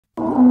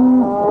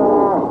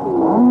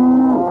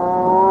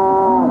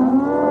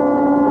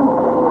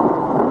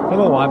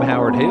I'm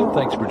Howard Hale.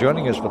 Thanks for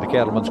joining us for the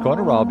Cattleman's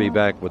Corner. I'll be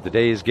back with the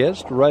day's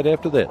guest right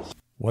after this.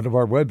 One of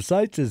our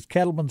websites is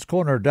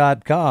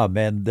cattleman'scorner.com,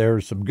 and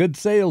there's some good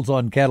sales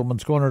on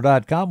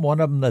cattleman'scorner.com.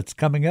 One of them that's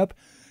coming up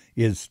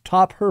is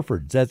Top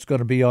Herefords. That's going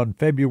to be on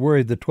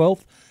February the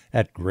 12th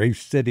at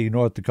Grace City,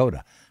 North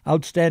Dakota.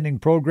 Outstanding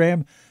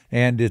program,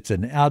 and it's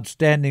an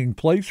outstanding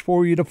place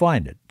for you to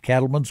find it,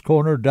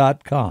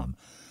 cattleman'scorner.com.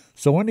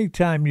 So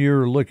anytime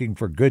you're looking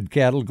for good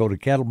cattle, go to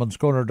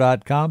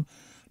cattleman'scorner.com.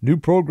 New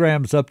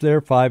programs up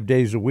there 5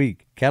 days a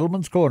week,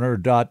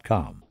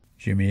 cattleman'scorner.com.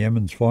 Jimmy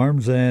Emmons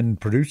farms and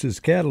produces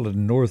cattle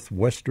in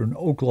northwestern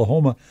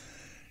Oklahoma,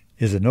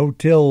 is a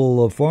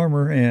no-till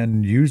farmer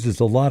and uses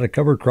a lot of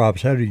cover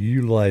crops. How do you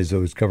utilize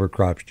those cover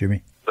crops,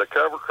 Jimmy? The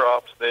cover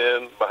crops,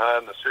 then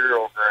behind the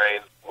cereal grain,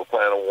 we'll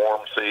plant a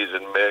warm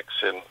season mix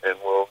and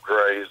we'll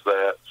graze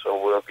that.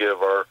 So we'll give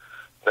our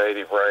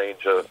native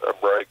range a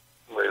break,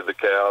 move the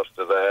cows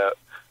to that.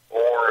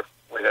 Or if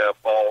we have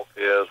fall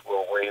calves,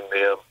 we'll wean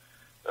them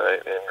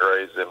and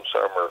graze them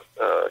summer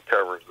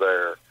covers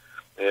there.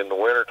 In the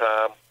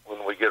wintertime,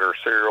 when we get our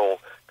cereal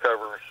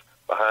covers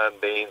behind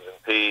beans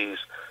and peas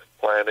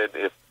planted,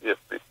 if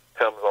it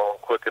comes on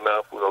quick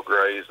enough, we'll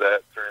graze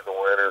that through the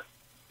winter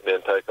and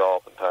then take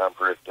off in time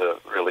for it to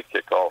really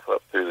kick off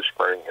up through the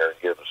spring here and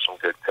give us some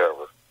good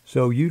cover.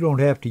 So you don't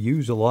have to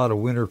use a lot of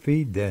winter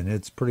feed then.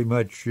 It's pretty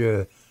much,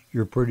 you're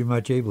pretty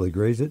much able to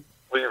graze it?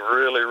 We've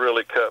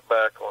really cut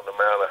back on the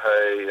amount of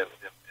hay and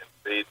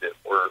feed that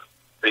we're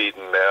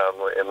feeding now,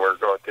 and we're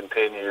going to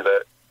continue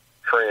that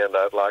trend.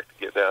 I'd like to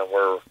get down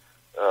where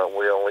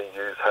we only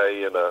use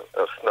hay in a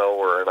snow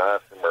or an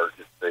ice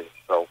emergency.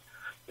 So,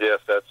 yes,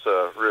 that's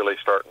really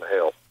starting to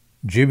help.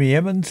 Jimmy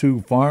Emmons,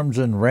 who farms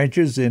and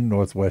ranches in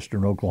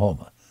northwestern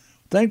Oklahoma.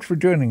 Thanks for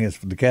joining us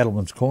for the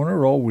Cattleman's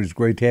Corner. Always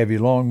great to have you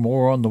along.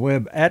 More on the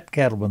web at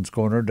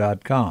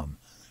cattleman'scorner.com.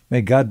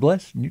 May God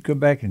bless, and you come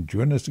back and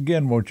join us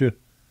again, won't you?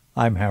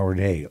 I'm Howard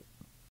Hale.